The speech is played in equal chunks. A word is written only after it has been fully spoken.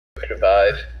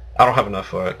Revive. I don't have enough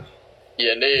for it.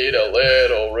 You need a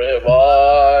little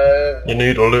revive. You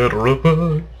need a little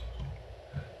revive.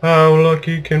 How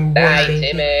lucky can one Die, be?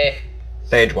 Timmy.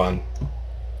 Stage 1.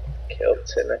 Killed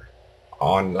Timmy.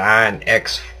 Online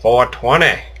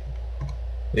X420.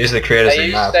 These are the creators Are of the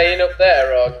you map. staying up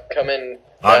there or coming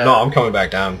down? No, I'm coming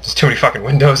back down. There's too many fucking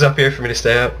windows up here for me to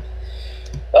stay up.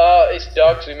 Oh, it's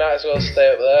dogs. We might as well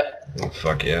stay up there. Oh,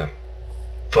 fuck yeah.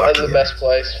 Fuck That's yeah. the best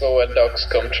place for when dogs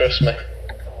come, trust me.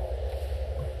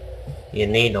 You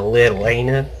need a little, ain't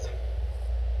it?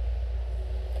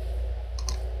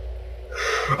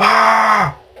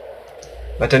 Ah!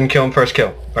 That didn't kill him first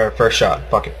kill. Or first shot.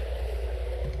 Fuck it.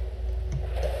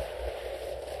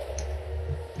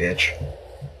 Bitch.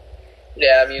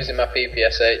 Yeah, I'm using my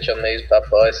PPSH on these bad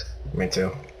boys. Me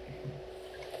too.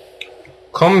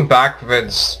 Come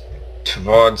backwards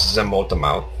towards the motor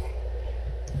mouth.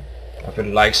 I would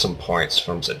like some points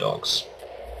from the dogs.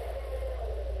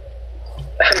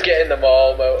 I'm getting them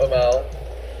all, Motormal.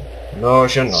 No,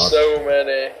 you're not. So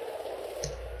many.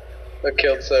 I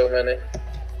killed so many.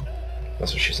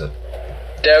 That's what she said.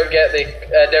 Don't get the.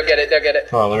 Don't get it. Don't get it.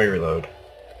 Oh, let me reload.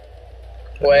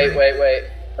 Wait.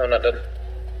 I'm not done.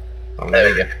 I'm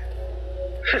There we ready.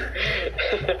 go.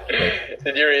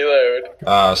 Did you reload?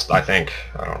 I think.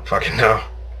 I don't fucking know.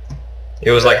 It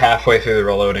was like halfway through the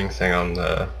reloading thing on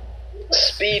the...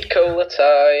 Speed cola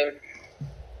time.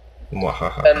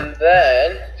 And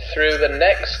then, through the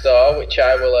next door, which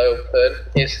I will open,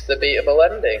 is the beatable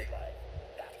ending.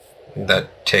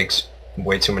 That takes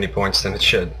way too many points than it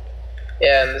should.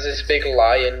 Yeah, and there's this big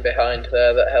lion behind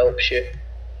there that helps you.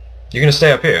 You're gonna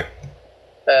stay up here?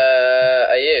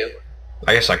 Are you?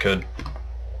 I guess I could.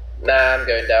 Nah, I'm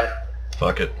going down.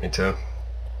 Fuck it, me too.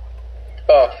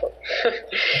 Oh, fuck.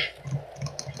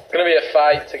 It's gonna be a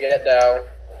fight to get down.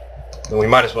 Then we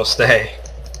might as well stay.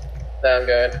 Now I'm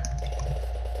going.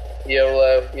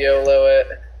 YOLO it.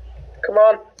 Come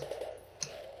on.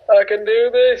 I can do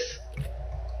this.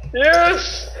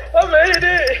 Yes! I made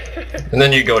it! And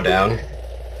then you go down.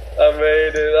 I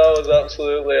made it. That was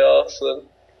absolutely awesome.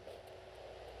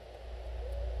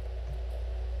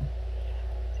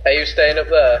 Are you staying up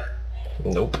there?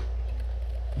 Nope.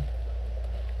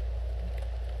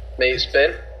 Meat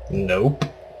spin? Nope.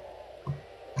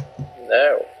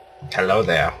 No. Hello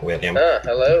there, William. Ah,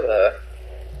 hello there.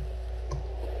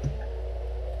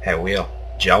 Hey, Will.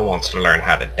 Joe wants to learn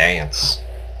how to dance.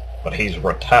 But he's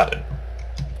retarded.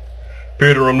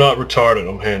 Peter, I'm not retarded.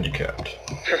 I'm handicapped.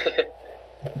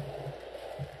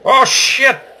 Oh,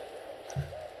 shit!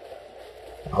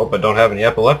 I hope I don't have any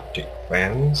epileptic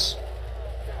fans.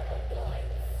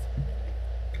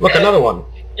 Look, another one.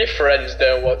 Your friends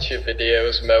don't watch your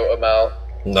videos, Motormal.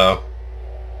 No.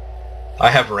 I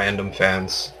have random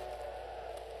fans.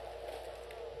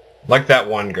 Like that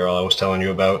one girl I was telling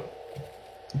you about.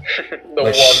 The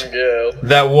Like, one girl.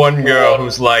 That one girl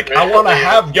who's like, I want to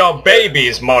have your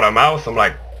babies, Motormouth. I'm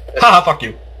like, haha, fuck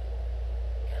you.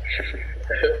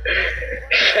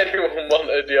 If anyone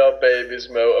wanted your baby's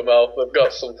Motormouth, they've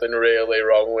got something really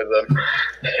wrong with them.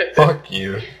 Fuck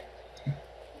you.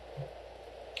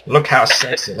 Look how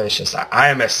sexylicious I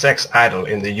am a sex idol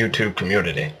in the YouTube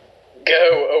community.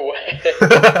 Go away.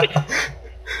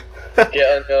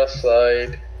 Get on your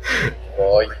side,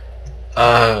 boy.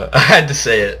 I had to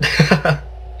say it.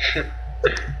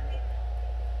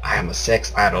 I am a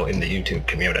sex idol in the YouTube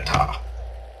community. I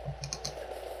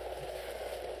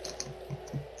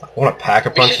want to pack a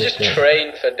We punch should this just thing.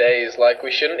 train for days, like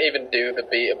we shouldn't even do the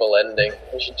beatable ending.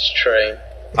 We should just train.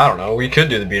 I don't know, we could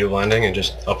do the beatable ending and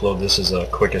just upload this as a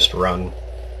quickest run.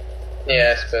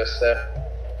 Yeah, I suppose so.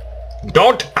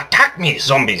 Don't attack me,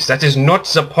 zombies! That is not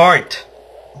the point!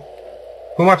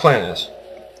 Who am I playing as?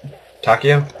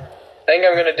 Takia? I think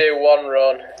I'm gonna do one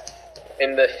run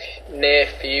in the near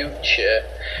future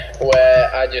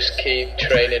where I just keep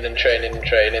training and training and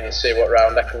training and see what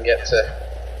round I can get to.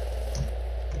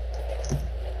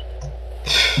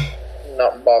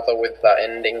 Not bother with that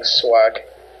ending swag.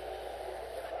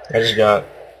 I just got...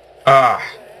 Ah,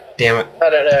 damn it. I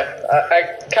don't know. I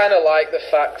kind of like the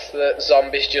fact that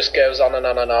zombies just goes on and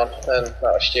on and on, and that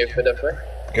was stupid of me.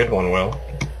 Good one, Will.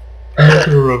 I'm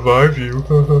gonna revive you.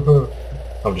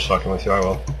 I'm just fucking with you, I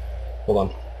will. Hold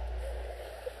on.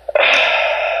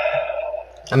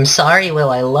 I'm sorry, Will,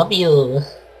 I love you.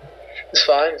 It's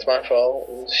fine, it's my fault.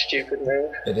 It was a stupid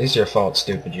move. It is your fault,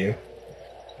 stupid you.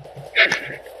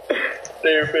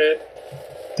 Stupid.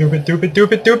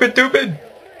 Stupid.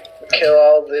 Kill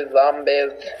all the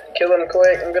zombies. Kill them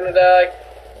quick, I'm gonna die.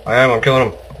 I'm killing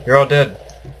them. You're all dead.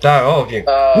 Die, all of you.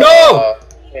 No!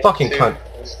 Fucking cunt.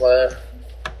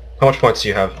 How much points do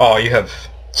you have? Oh, you have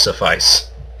suffice.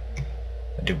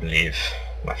 I do believe,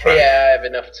 my friend. Yeah, I have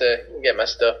enough to get my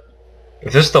stuff.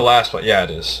 If this is the last one, yeah, it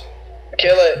is.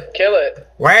 Kill it, kill it.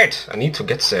 Wait, I need to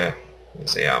get the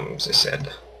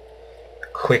said.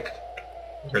 Quick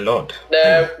reload.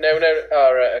 No.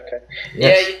 Oh, right, okay.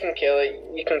 Yes. Yeah, you can kill it.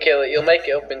 You can kill it. You'll make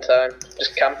it up in time.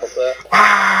 Just camp up there.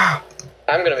 Ah!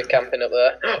 I'm gonna be camping up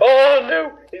there. Oh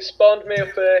no! It spawned me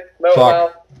up here. Motor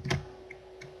Fuck. Mal.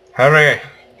 Hurry!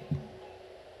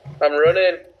 I'm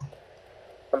running.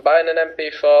 I'm buying an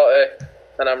MP40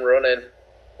 and I'm running.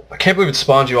 I can't believe it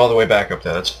spawned you all the way back up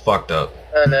there. That's fucked up.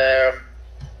 I know.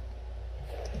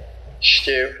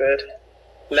 Stupid.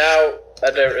 Now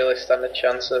I don't really stand a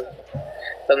chance of,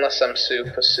 unless I'm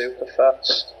super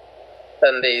fast.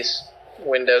 And these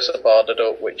windows are boarded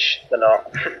up, which they're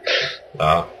not.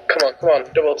 Ah. Come on,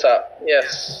 double tap.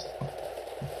 Yes.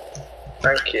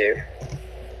 Thank you.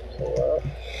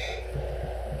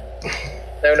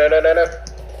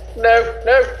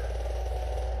 No.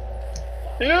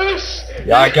 Yes!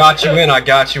 Yeah, I got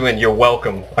you in. You're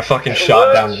welcome. I fucking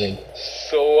shot down him.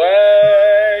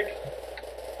 Swag!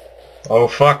 Oh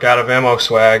fuck, out of ammo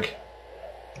swag.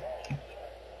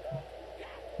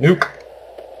 Nuke.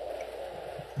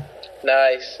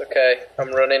 Nice, okay.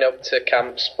 I'm running up to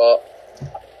camp spot.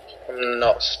 I'm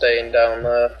not staying down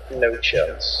there. No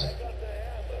chance.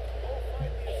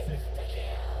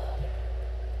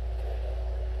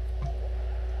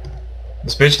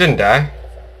 This bitch didn't die.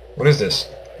 What is this?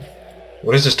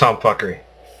 What is this tomfuckery?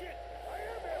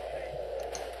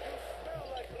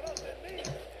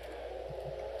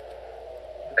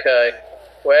 Okay.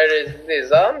 Where is the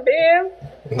zombie?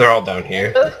 They're all down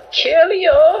here. I'll kill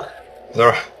you!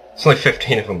 There's only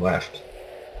 15 of them left.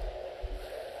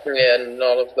 Yeah,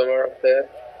 none of them are up there.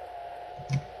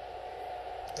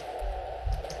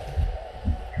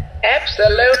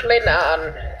 Absolutely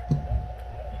none.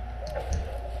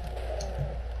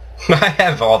 I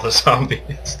have all the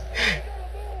zombies.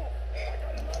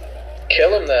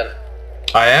 Kill him then.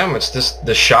 I am. It's this.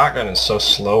 The shotgun is so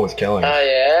slow with killing. I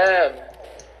am.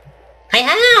 I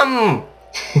am.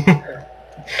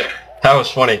 That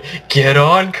was funny. Get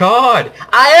on COD.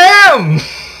 I am.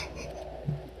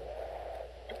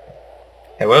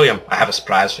 Hey William, I have a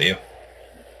surprise for you.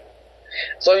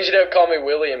 As long as you don't call me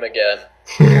William again.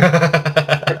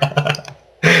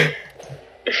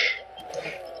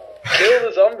 Kill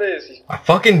the zombies. I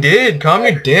fucking did. Calm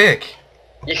your dick.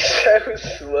 You're so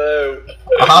slow.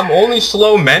 I'm only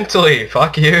slow mentally.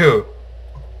 Fuck you.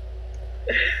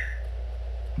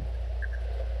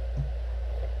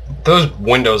 Those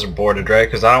windows are boarded, right?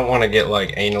 Because I don't want to get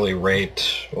like anally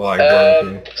raped while I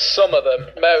run through. Some of them.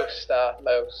 Most are.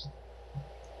 Most.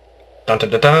 Dun dun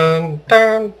dun dun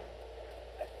dun.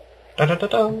 Dun dun dun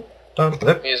dun. Dun.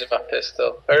 I'm using my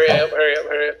pistol. Hurry up.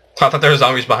 I thought there were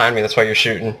zombies behind me, that's why you're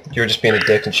shooting. You were just being a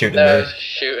dick and shooting No, I me. was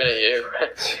shooting at you.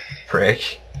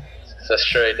 Prick. So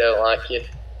straight don't like you.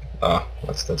 Oh,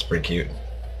 that's pretty cute.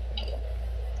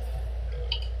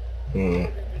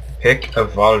 Pick a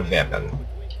wall weapon.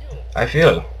 I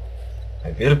will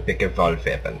pick a wall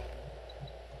weapon.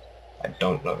 I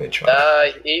don't know which one.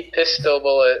 Eat pistol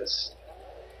bullets.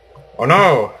 Oh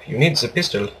no! You need the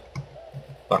pistol.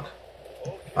 Fuck.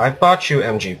 I bought you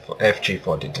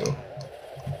FG42.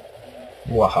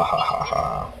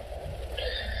 Wahahaha.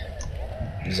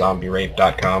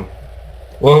 ZombieRape.com.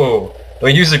 Whoa!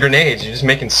 Don't use the grenades, you're just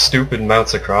making stupid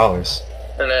mounts of crawlers.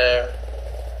 I know.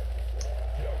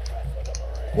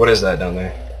 What is that down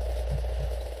there?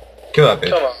 Kill that bitch.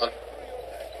 Come on.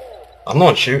 I'm the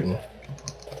one shooting.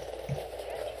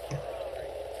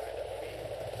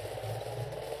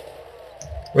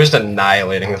 We're just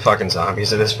annihilating the fucking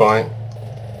zombies at this point.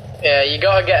 Yeah, you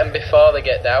gotta get them before they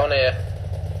get down here.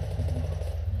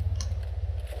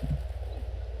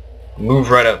 Move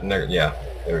right up there. Yeah,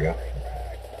 there we go.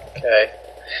 Okay.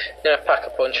 I'm gonna pack a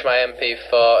punch my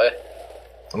MP40.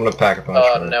 I'm gonna pack a punch.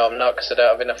 Oh for it. no, I'm not, because I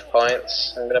don't have enough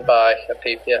points. I'm gonna buy a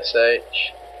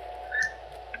PPSH.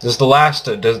 Does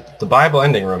the Bible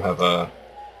ending room have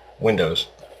windows?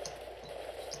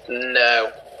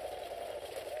 No.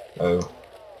 Oh,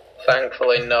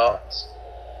 Thankfully not.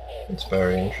 it's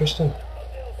very interesting.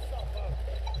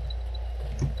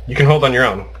 You can hold on your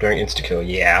own during insta-kill,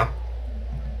 yeah.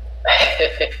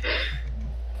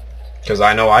 Because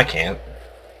I know I can't.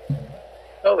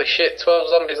 Holy shit, 12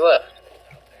 zombies left.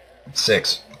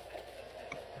 6.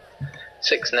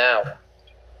 6 now.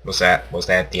 Was that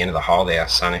at the end of the hall there,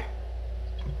 Sonny?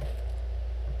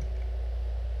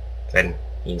 Then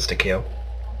insta-kill.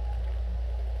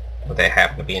 Would there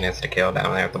happen to be an insta-kill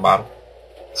down there at the bottom?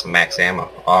 Some max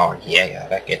ammo. Oh yeah,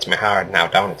 that gets me hard now,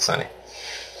 don't it, Sonny?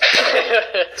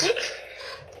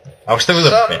 I was still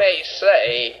Some may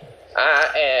say I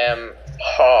am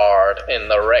hard in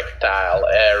the rectile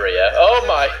area. Oh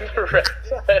my,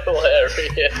 rectile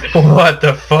area. What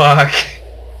the fuck?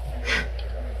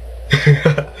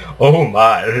 Oh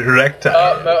my, rectile.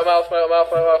 Oh,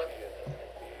 motor mouth.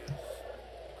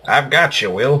 I've got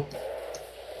you, Will.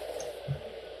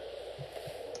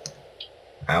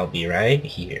 I'll be right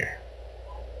here.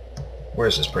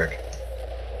 Where's this prick?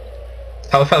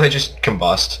 How about they just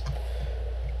combust?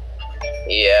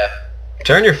 Yeah.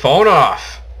 Turn your phone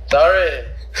off! Sorry.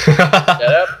 Get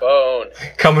up, phone.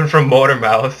 Coming from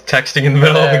Motormouth, texting in the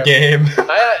middle of a game.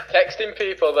 I texting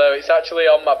people though, it's actually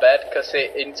on my bed because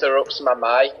it interrupts my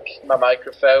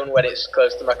microphone when it's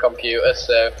close to my computer,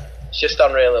 so it's just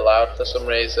on really loud for some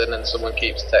reason and someone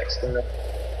keeps texting me.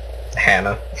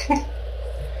 Hannah.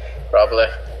 Probably.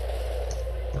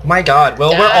 My god,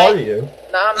 Will, where are you?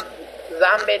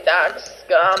 Zombie dog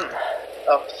scum.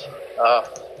 Oh.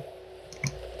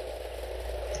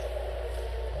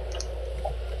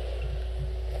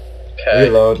 Okay.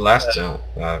 Reload, last zone.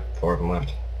 4 of them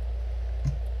left.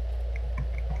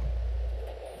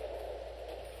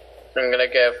 I'm gonna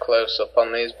go close up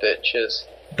on these bitches.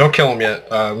 Don't kill him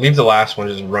yet. Leave the last one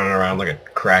just running around like a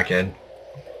crackhead.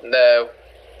 No.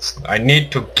 I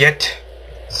need to get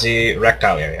the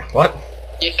rectile area. What?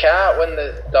 You can't win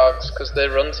the dogs because they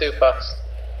run too fast.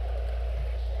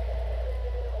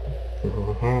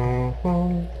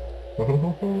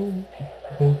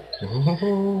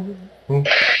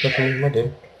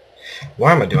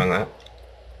 Why am I doing that?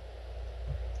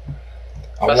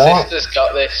 My sister's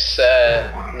got this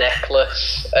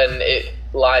necklace, and it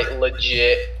like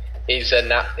legit is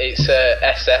it's a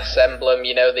SS emblem.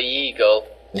 You know, the eagle.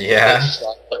 Yeah.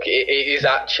 Look, it is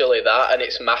actually that, and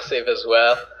it's massive as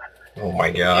well. Oh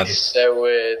my god. It's so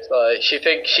weird. Like she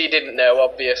didn't know,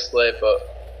 obviously, but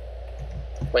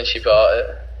when she bought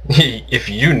it. If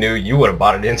you knew, you would have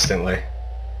bought it instantly.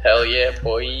 Hell yeah,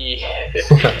 boy.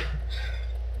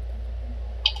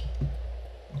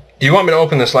 Do you want me to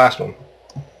open this last one?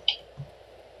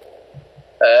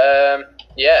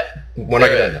 Yeah. When I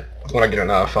get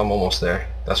enough, I'm almost there.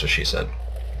 That's what she said.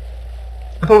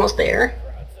 I'm almost there.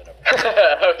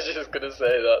 I was just gonna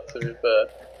say that, to be fair.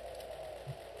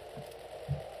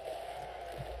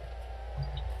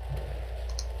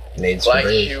 Nades Like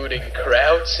for shooting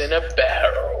crowds in a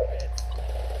barrel.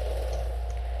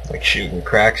 Like shooting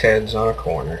crackheads on a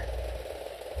corner.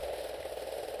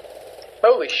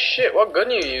 Holy shit, what gun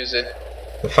you using?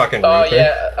 The fucking Oh Reaper.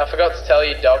 yeah, I forgot to tell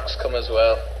you dogs come as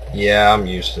well. Yeah, I'm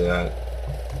used to that.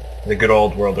 The good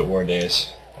old World at War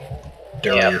days.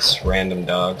 Dirtiest random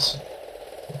dogs.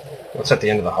 What's at the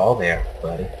end of the hall there,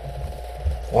 buddy?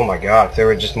 Oh my god, if they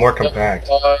were just more compact.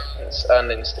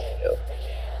 And instant kill.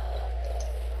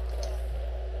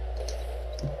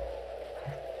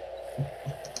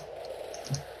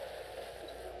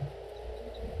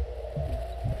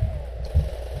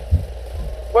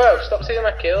 Whoa, stop seeing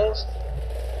my kills.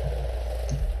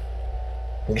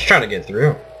 I'm just trying to get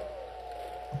through.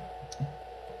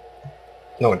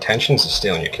 No intentions of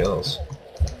stealing your kills.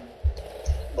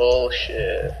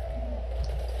 Bullshit.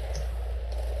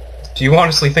 Do you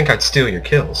honestly think I'd steal your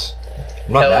kills?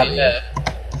 I'm not that yeah. mean.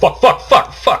 Fuck.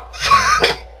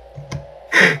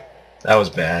 That was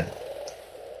bad.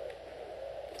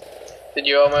 Did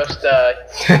you almost die?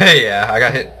 Yeah, I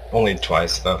got hit only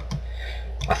twice though.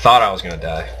 I thought I was gonna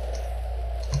die.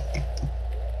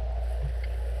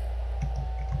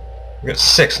 We got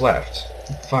 6 left.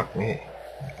 Fuck me.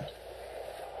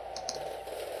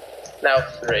 Now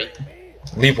 3.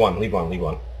 Leave one. Leave one.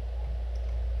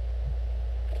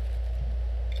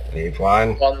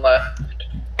 One left.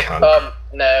 Cunt.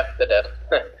 No, they're dead.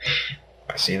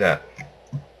 I see that.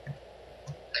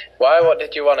 Why? What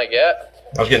did you want to get?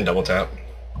 I was getting double tap.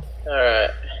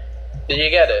 Alright. Did you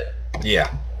get it? Yeah.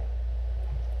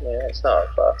 Yeah, it's not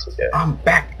that far to go. I'm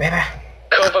back, baby.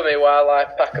 Cover me while I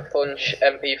pack a punch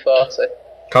MP40.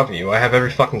 Cover you. I have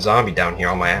every fucking zombie down here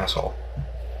on my asshole.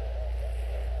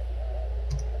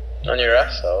 On your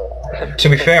asshole. To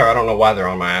be fair, I don't know why they're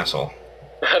on my asshole.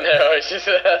 I know, it's just,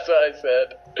 that's what I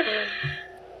said.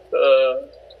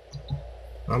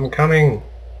 I'm coming.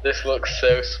 This looks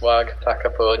so swag, pack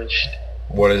a punch.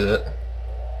 What is it?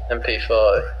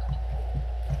 MP40.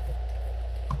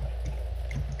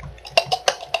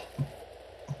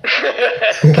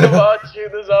 Come on,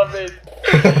 shoot the zombies.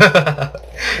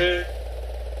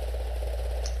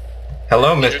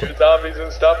 Hello, Shoot Mr. the zombies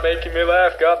and stop making me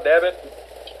laugh, god damn it.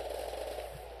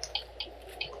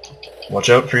 Watch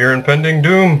out for your impending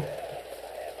doom.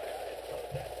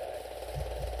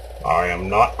 I am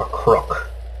not a crook.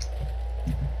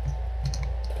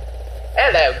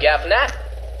 Hello, governor.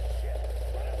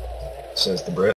 Says the Brit.